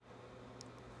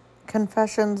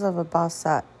Confessions of a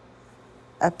Bossette,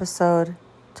 Episode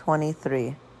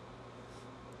 23.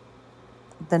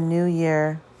 The New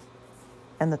Year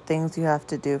and the Things You Have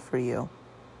to Do for You.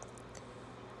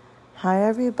 Hi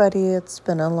everybody, it's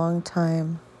been a long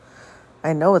time.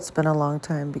 I know it's been a long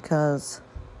time because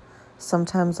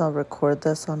sometimes I'll record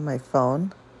this on my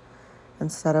phone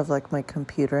instead of like my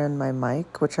computer and my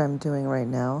mic, which I'm doing right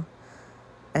now.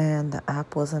 And the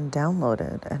app wasn't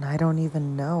downloaded and I don't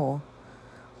even know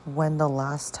when the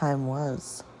last time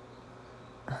was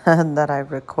that I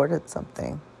recorded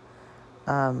something.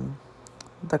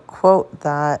 The quote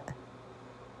that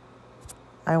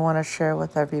I want to share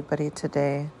with everybody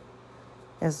today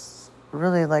is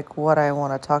really like what I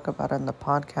want to talk about in the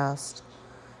podcast.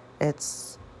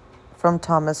 It's from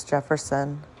Thomas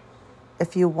Jefferson.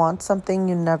 If you want something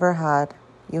you never had,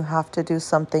 you have to do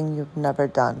something you've never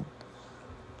done.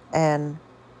 And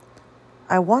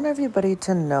I want everybody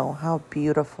to know how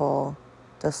beautiful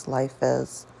this life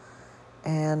is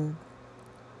and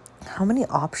how many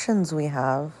options we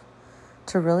have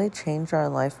to really change our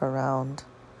life around.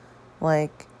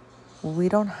 Like, we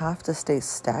don't have to stay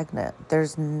stagnant.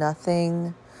 There's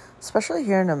nothing, especially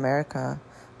here in America,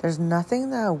 there's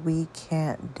nothing that we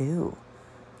can't do.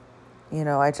 You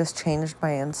know, I just changed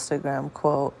my Instagram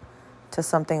quote to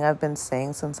something I've been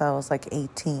saying since I was like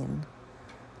 18.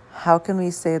 How can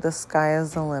we say the sky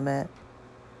is the limit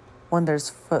when there's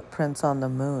footprints on the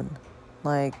moon?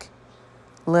 Like,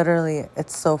 literally,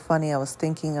 it's so funny. I was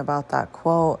thinking about that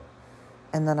quote,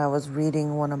 and then I was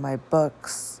reading one of my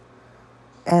books.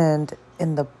 And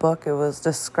in the book, it was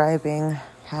describing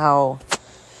how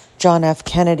John F.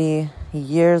 Kennedy,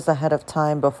 years ahead of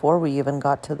time, before we even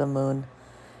got to the moon,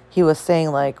 he was saying,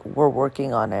 like, we're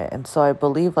working on it. And so I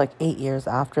believe, like, 8 years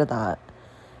after that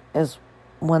is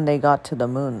when they got to the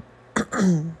moon.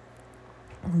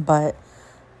 But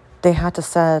they had to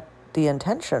set the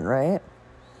intention, right?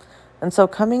 And so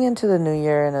coming into the new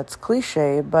year, and it's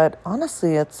cliche, but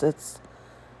honestly, it's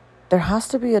there has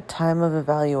to be a time of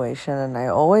evaluation, and I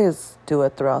always do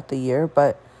it throughout the year,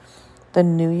 but the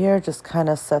new year just kind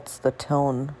of sets the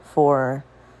tone for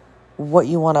what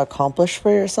you want to accomplish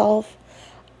for yourself.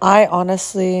 I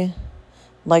honestly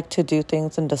like to do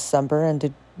things in December and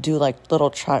to do like little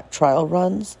trial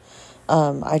runs.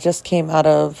 I just came out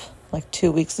of like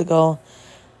 2 weeks ago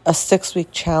a 6-week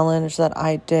challenge that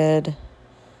I did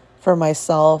for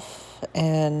myself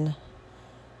and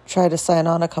tried to sign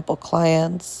on a couple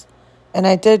clients. And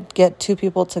I did get 2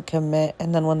 people to commit,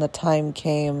 and then when the time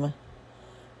came,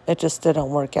 it just didn't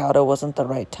work out. It wasn't the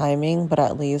right timing, but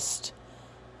at least,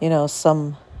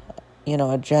 some,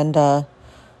 agenda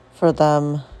for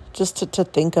them just to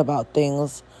think about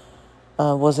things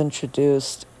was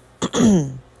introduced.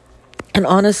 And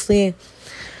honestly,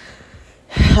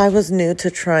 I was new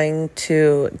to trying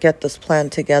to get this plan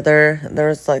together. There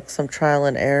was like some trial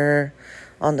and error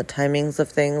on the timings of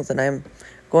things, and I'm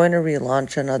going to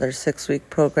relaunch another 6-week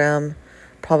program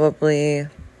probably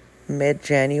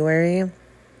mid-January.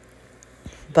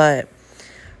 But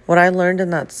what I learned in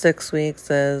that 6 weeks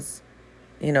is,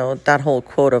 that whole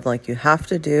quote of like, you have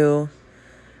to do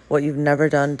what you've never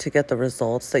done to get the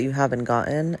results that you haven't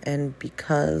gotten. And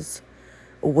because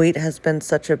weight has been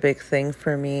such a big thing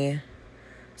for me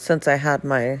since I had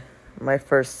my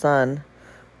first son,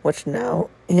 which now,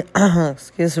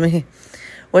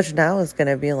 which now is going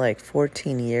to be like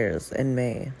 14 years in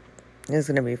May. It's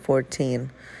going to be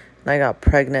 14. And I got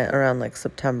pregnant around like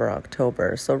September,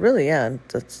 October. So really, yeah,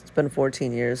 it's been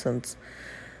 14 years since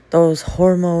those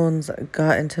hormones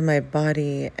got into my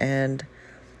body, and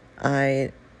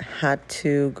I had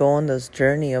to go on this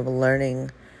journey of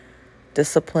learning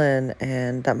discipline,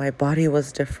 and that my body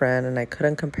was different and I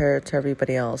couldn't compare it to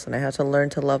everybody else. And I had to learn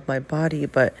to love my body,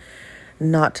 but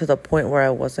not to the point where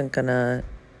I wasn't going to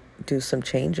do some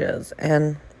changes.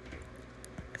 And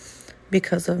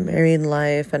because of married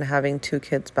life and having 2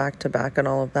 kids back to back and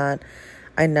all of that,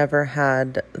 I never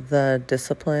had the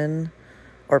discipline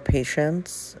or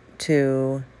patience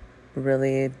to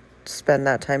really spend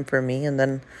that time for me. And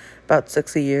then about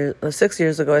 6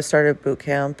 years ago, I started boot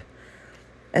camp.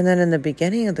 And then in the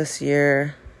beginning of this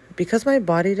year, because my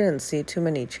body didn't see too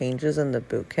many changes in the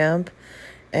boot camp,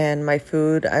 and my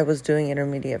food, I was doing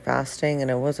intermediate fasting,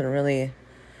 and it wasn't really,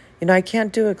 I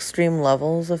can't do extreme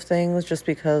levels of things just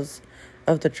because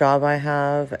of the job I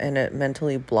have, and it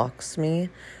mentally blocks me.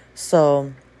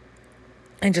 So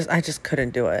I just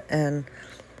couldn't do it. And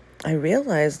I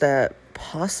realized that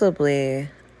possibly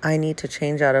I need to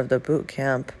change out of the boot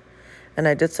camp. And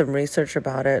I did some research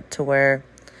about it to where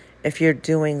if you're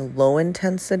doing low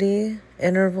intensity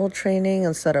interval training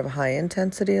instead of high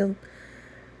intensity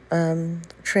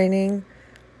training,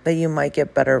 that you might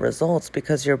get better results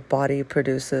because your body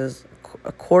produces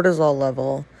a cortisol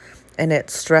level and it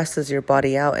stresses your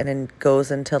body out and then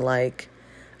goes into like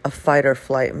a fight or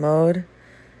flight mode.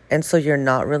 And so you're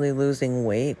not really losing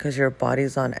weight because your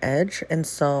body's on edge. And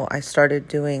so I started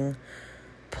doing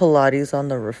Pilates on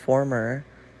the reformer.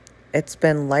 It's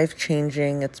been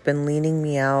life-changing. It's been leaning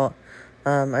me out.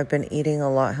 I've been eating a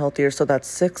lot healthier. So that's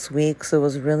 6 weeks. It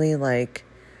was really like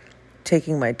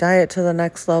taking my diet to the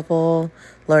next level,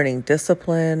 learning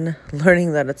discipline,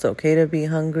 learning that it's okay to be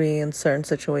hungry in certain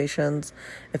situations.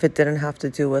 If it didn't have to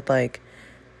do with like,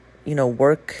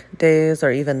 work days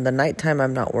or even the nighttime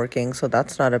I'm not working. So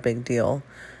that's not a big deal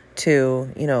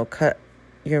to, cut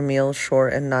your meals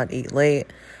short and not eat late.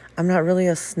 I'm not really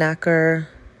a snacker.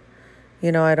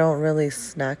 I don't really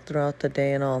snack throughout the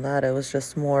day and all that. It was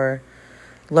just more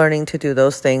learning to do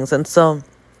those things. And so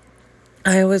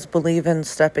I always believe in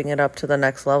stepping it up to the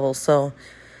next level. So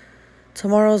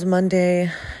tomorrow's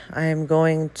Monday. I'm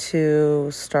going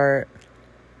to start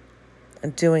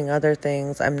doing other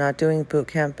things. I'm not doing boot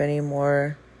camp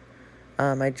anymore.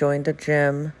 I joined a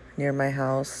gym near my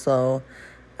house. So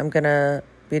I'm going to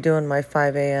be doing my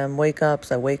 5 a.m.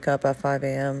 wake-ups. I wake up at 5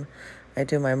 a.m. I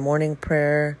do my morning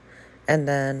prayer. And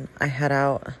then I head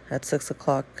out at 6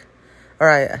 o'clock. Or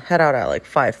I head out at like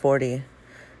 5:40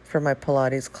 for my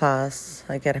Pilates class.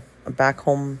 I get back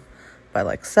home by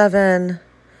like 7:10,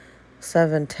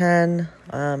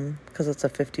 because it's a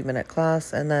 50-minute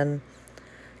class, and then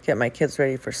get my kids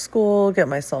ready for school, get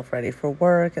myself ready for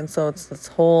work. And so it's this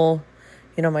whole,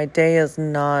 my day is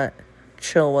not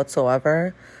chill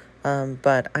whatsoever,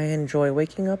 but I enjoy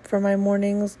waking up for my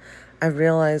mornings. I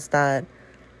realize that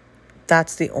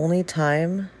that's the only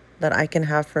time that I can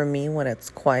have for me when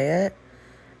it's quiet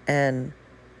and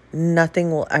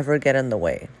nothing will ever get in the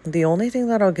way. The only thing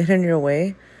that'll get in your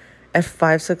way at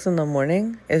 5, 6 in the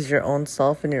morning is your own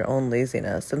self and your own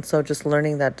laziness. And so just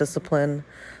learning that discipline,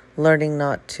 learning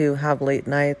not to have late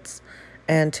nights.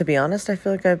 And to be honest, I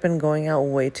feel like I've been going out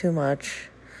way too much.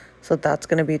 So that's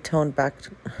going to be toned back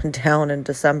down in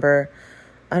December.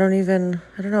 I don't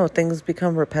know, things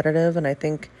become repetitive. And I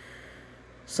think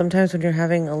sometimes when you're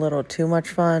having a little too much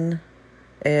fun,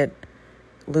 it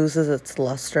loses its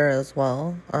luster as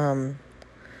well.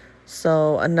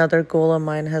 So another goal of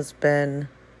mine has been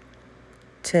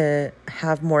to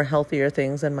have more healthier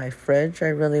things in my fridge. I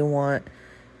really want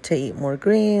to eat more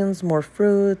greens, more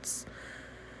fruits.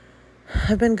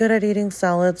 I've been good at eating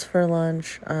salads for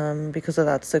lunch because of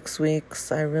that 6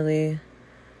 weeks. I really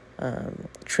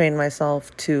trained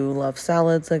myself to love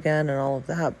salads again and all of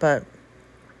that. But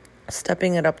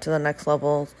stepping it up to the next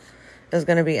level is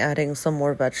going to be adding some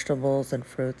more vegetables and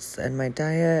fruits in my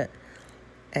diet.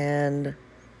 And,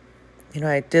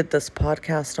 I did this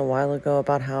podcast a while ago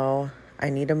about how I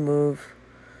need to move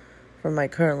from my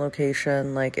current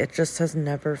location. Like, it just has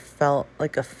never felt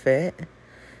like a fit.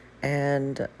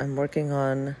 And I'm working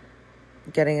on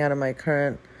getting out of my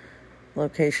current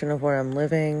location of where I'm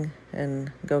living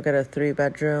and go get a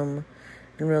 3-bedroom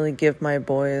and really give my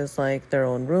boys like their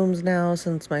own rooms now,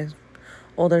 since my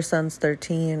older son's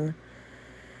 13.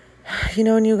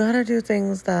 And you got to do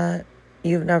things that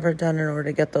you've never done in order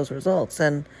to get those results.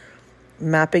 And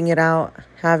mapping it out,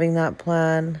 having that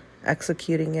plan,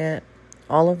 executing it,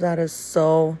 all of that is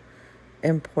so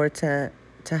important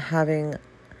to having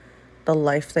the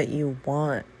life that you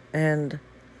want. And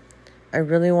I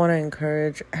really want to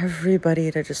encourage everybody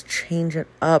to just change it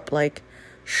up. Like,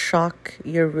 shock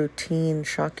your routine,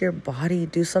 shock your body,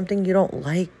 do something you don't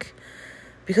like.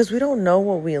 Because we don't know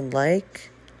what we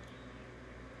like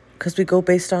because we go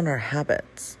based on our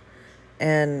habits.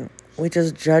 And we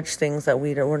just judge things that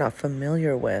we're not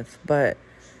familiar with. But,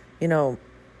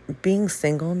 being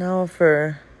single now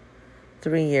for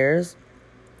 3 years,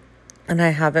 and I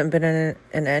haven't been in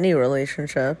any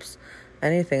relationships,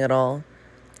 anything at all,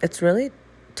 it's really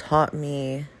taught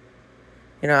me,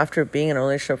 after being in a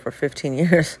relationship for 15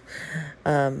 years,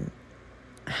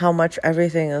 how much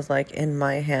everything is like in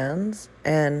my hands,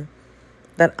 and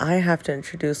that I have to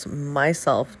introduce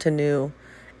myself to new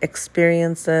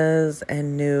experiences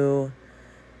and new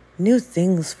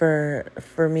things for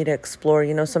me to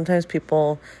explore. Sometimes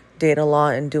people date a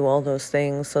lot and do all those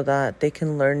things so that they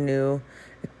can learn new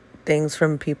things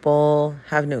from people,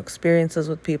 have new experiences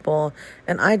with people.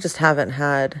 And I just haven't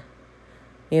had,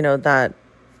 that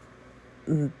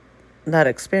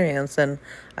experience, and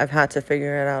I've had to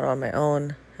figure it out on my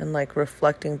own. And like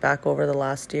reflecting back over the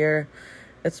last year,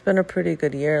 it's been a pretty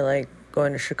good year, like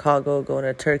going to Chicago, going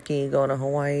to Turkey, going to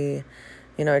Hawaii.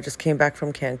 I just came back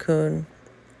from Cancun.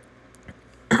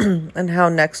 And how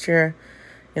next year,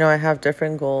 I have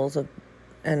different goals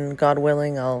and God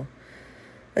willing, I'll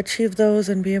achieve those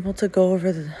and be able to go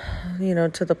over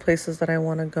to the places that I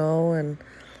want to go. And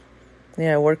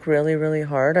yeah, I work really, really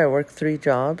hard. I work 3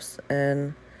 jobs,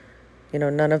 and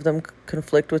none of them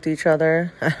conflict with each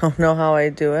other. I don't know how I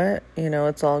do it.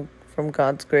 It's all from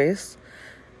God's grace.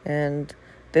 And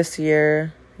this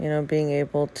year, being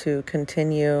able to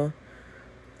continue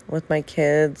with my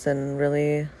kids and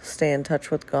really stay in touch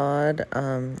with God,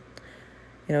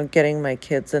 getting my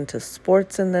kids into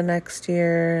sports in the next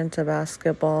year, into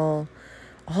basketball,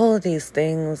 all of these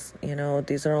things,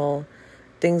 these are all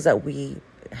things that we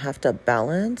have to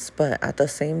balance. But at the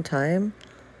same time,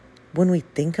 when we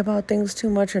think about things too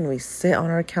much and we sit on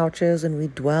our couches and we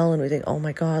dwell and we think, oh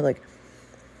my God, like,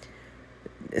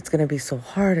 it's going to be so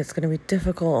hard, it's going to be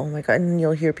difficult, oh my God. And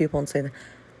you'll hear people say,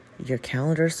 your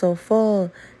calendar's so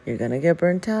full, you're going to get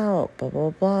burnt out, blah,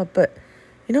 blah, blah. But,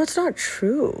 it's not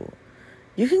true.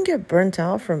 You can get burnt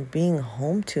out from being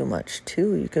home too much,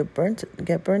 too. You could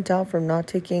get burnt out from not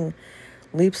taking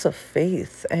leaps of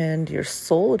faith, and your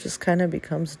soul just kind of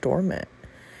becomes dormant.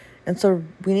 And so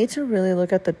we need to really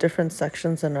look at the different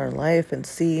sections in our life and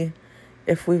see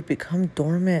if we've become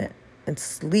dormant and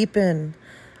sleeping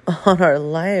on our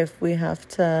life. We have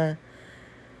to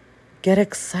get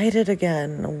excited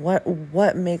again.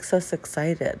 What makes us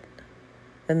excited?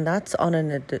 And that's on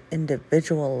an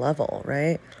individual level,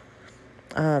 right?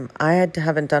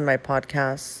 Haven't done my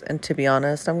podcast, and to be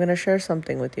honest, I'm going to share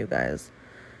something with you guys.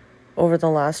 Over the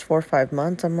last 4 or 5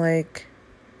 months, I'm like,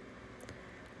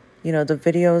 the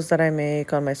videos that I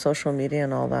make on my social media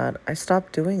and all that, I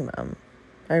stopped doing them.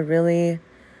 I don't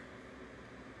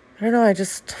know, I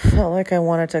just felt like I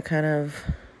wanted to kind of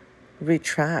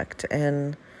retract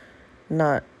and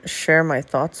not share my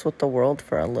thoughts with the world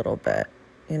for a little bit.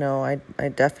 I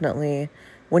definitely,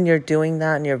 when you're doing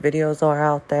that and your videos are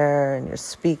out there and you're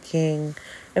speaking,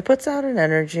 it puts out an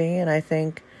energy. And I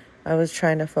think I was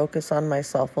trying to focus on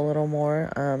myself a little more,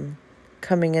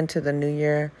 coming into the new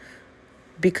year,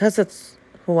 because it's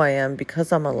who I am,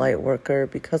 because I'm a light worker,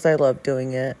 because I love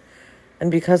doing it, and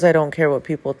because I don't care what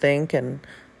people think, and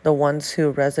the ones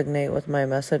who resonate with my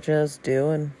messages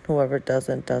do, and whoever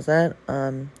doesn't.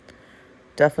 Definitely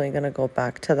going to go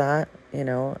back to that,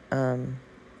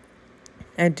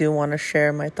 I do want to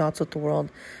share my thoughts with the world.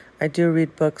 I do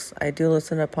read books. I do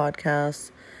listen to podcasts.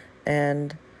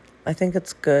 And I think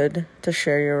it's good to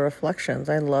share your reflections.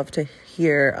 I love to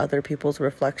hear other people's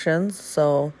reflections.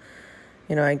 So,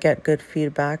 I get good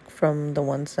feedback from the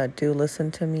ones that do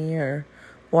listen to me or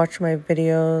watch my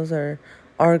videos or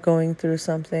are going through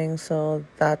something. So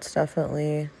that's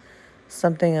definitely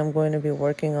something I'm going to be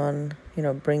working on,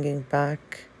 bringing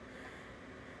back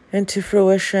into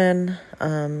fruition.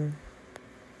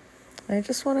 I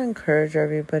just want to encourage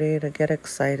everybody to get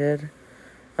excited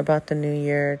about the new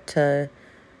year, to,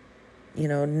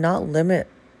 not limit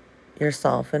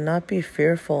yourself and not be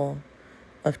fearful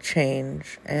of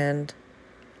change. And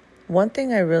one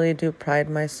thing I really do pride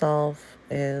myself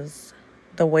is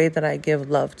the way that I give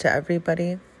love to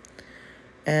everybody.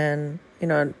 And,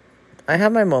 I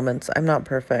have my moments. I'm not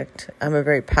perfect. I'm a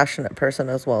very passionate person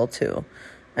as well, too.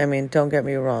 I mean, don't get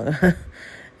me wrong.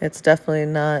 It's definitely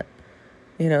not,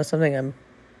 something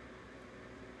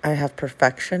I have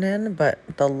perfection in, but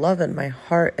the love in my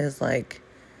heart is like,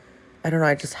 I don't know,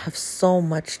 I just have so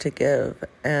much to give.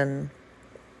 And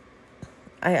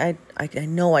I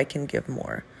know I can give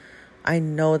more. I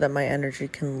know that my energy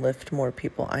can lift more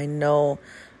people. I know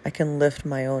I can lift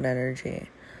my own energy.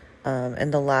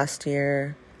 In the last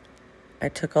year, I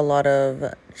took a lot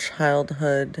of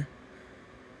childhood,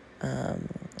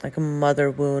 like mother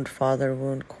wound, father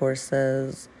wound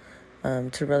courses,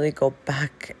 to really go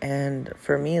back. And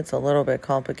for me, it's a little bit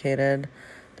complicated.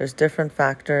 There's different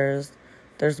factors.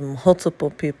 There's multiple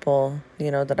people,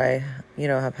 that I,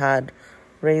 have had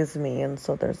raise me. And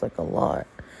so there's like a lot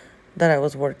that I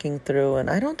was working through. And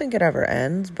I don't think it ever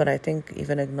ends, but I think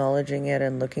even acknowledging it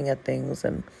and looking at things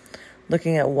and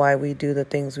looking at why we do the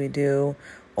things we do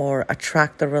or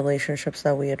attract the relationships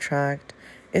that we attract,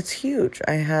 it's huge.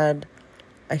 I had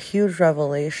a huge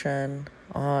revelation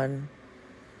on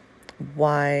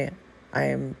why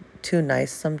I'm too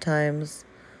nice sometimes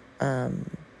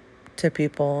to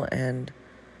people, and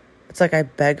it's like I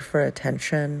beg for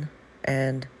attention.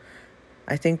 And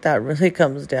I think that really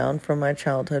comes down from my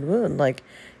childhood wound. Like,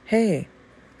 hey,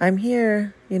 I'm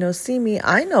here, see me.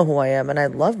 I know who I am and I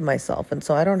love myself. And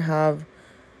so I don't have,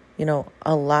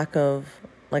 a lack of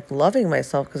like loving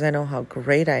myself because I know how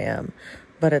great I am.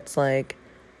 But it's like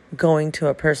going to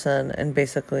a person and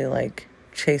basically like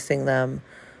chasing them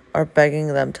or begging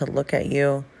them to look at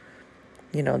you,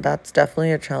 that's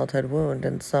definitely a childhood wound.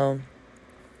 And so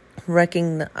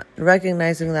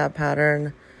recognizing that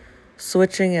pattern,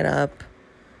 switching it up,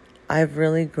 I've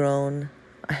really grown.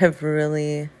 I have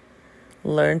really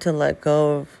learned to let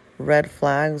go of red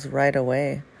flags right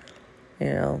away, you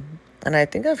know. And I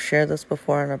think I've shared this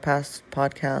before in a past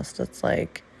podcast. It's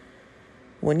like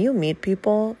when you meet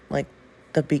people, like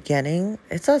the beginning,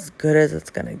 it's as good as it's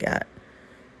going to get.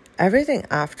 Everything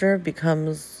after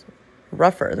becomes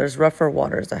rougher. There's rougher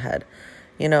waters ahead,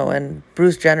 you know. And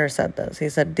Bruce Jenner said this. He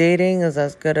said, dating is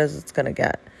as good as it's going to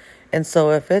get. And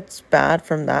so if it's bad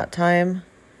from that time,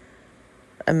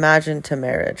 imagine to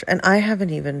marriage. And I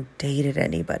haven't even dated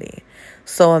anybody.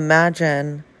 So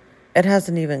imagine it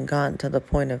hasn't even gone to the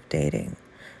point of dating.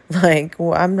 Like,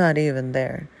 well, I'm not even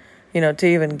there, you know, to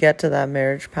even get to that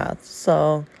marriage path.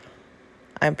 So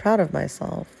I'm proud of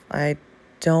myself. I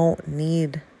don't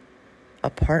need a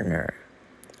partner.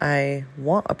 I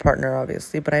want a partner,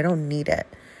 obviously, but I don't need it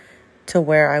to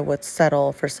where I would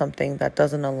settle for something that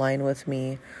doesn't align with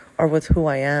me or with who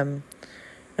I am.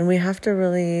 And we have to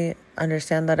really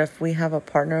understand that if we have a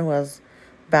partner who has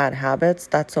bad habits,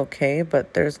 that's okay,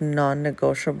 but there's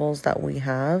non-negotiables that we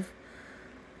have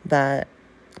that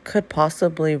could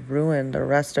possibly ruin the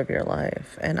rest of your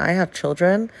life. And I have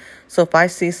children, so if I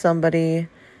see somebody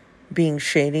being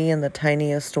shady in the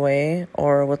tiniest way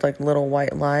or with like little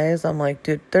white lies, I'm like,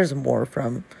 dude, there's more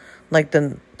from like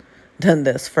than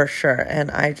this for sure.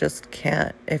 And I just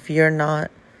can't. If you're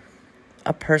not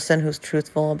a person who's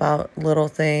truthful about little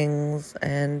things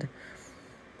and,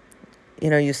 you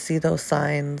know, you see those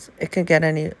signs, it can get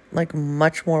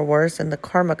much more worse. And the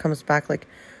karma comes back. Like,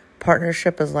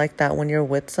 partnership is like that. When you're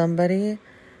with somebody,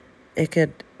 it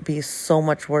could be so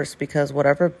much worse because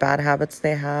whatever bad habits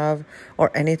they have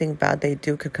or anything bad they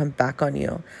do could come back on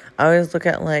you. I always look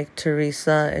at like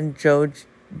Teresa and Joe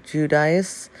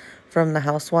Giudice from The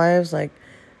Housewives. Like,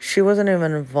 she wasn't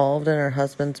even involved in her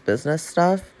husband's business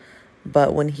stuff,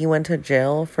 but when he went to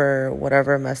jail for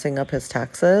whatever messing up his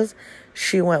taxes,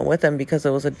 she went with him because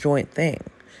it was a joint thing,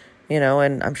 you know.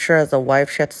 And I'm sure as a wife,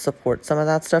 she had to support some of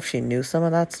that stuff. She knew some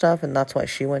of that stuff, and that's why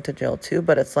she went to jail too.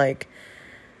 But it's like,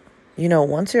 you know,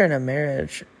 once you're in a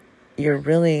marriage, you're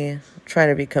really trying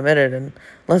to be committed. And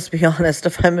let's be honest,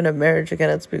 if I'm in a marriage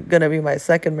again, it's going to be my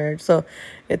second marriage. So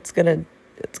it's going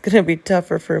to be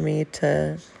tougher for me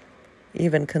to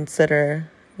even consider,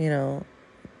 you know,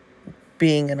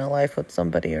 being in a life with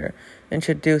somebody or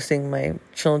introducing my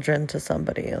children to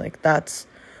somebody. Like, that's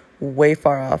way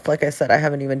far off. Like I said, I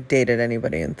haven't even dated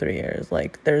anybody in 3 years.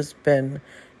 Like, there's been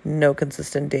no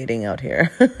consistent dating out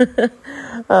here.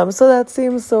 So that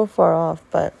seems so far off.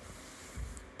 But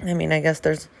I mean, I guess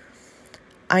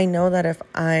I know that if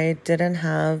I didn't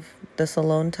have this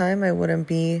alone time, I wouldn't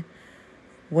be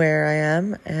where I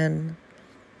am. And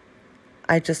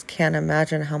I just can't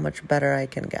imagine how much better I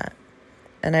can get.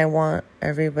 And I want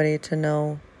everybody to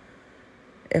know,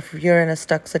 if you're in a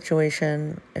stuck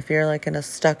situation, if you're like in a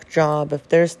stuck job, if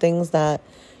there's things that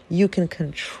you can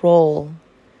control,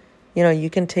 you know, you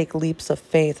can take leaps of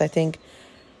faith. I think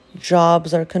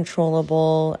jobs are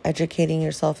controllable. Educating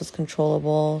yourself is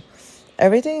controllable.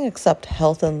 Everything except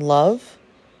health and love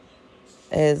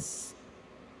is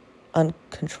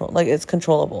uncontrollable. Like, it's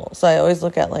controllable. So I always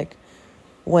look at like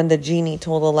when the genie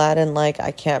told Aladdin, like,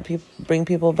 I can't bring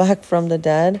people back from the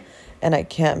dead and I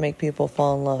can't make people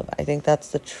fall in love. I think that's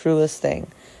the truest thing.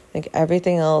 I think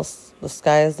everything else, the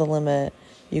sky is the limit.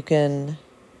 You can,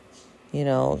 you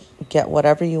know, get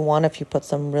whatever you want if you put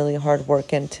some really hard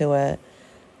work into it.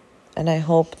 And I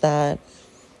hope that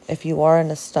if you are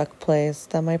in a stuck place,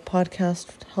 that my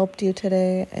podcast helped you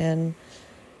today and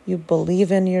you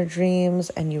believe in your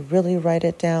dreams and you really write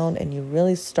it down and you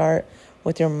really start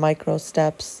with your micro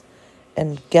steps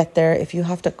and get there. If you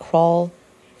have to crawl,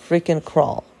 freaking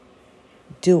crawl.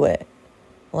 Do it.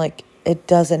 Like, it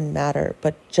doesn't matter,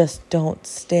 but just don't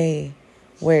stay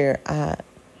where you're at.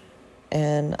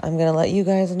 And I'm going to let you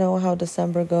guys know how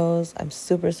December goes. I'm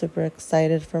super, super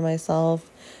excited for myself.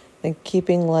 I think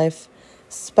keeping life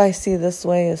spicy this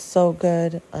way is so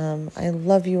good. I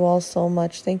love you all so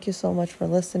much. Thank you so much for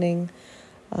listening.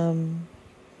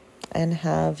 And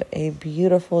have a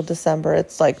beautiful December.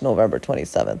 It's like November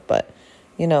 27th, but,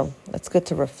 you know, it's good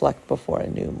to reflect before a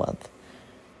new month.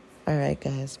 All right,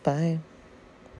 guys. Bye.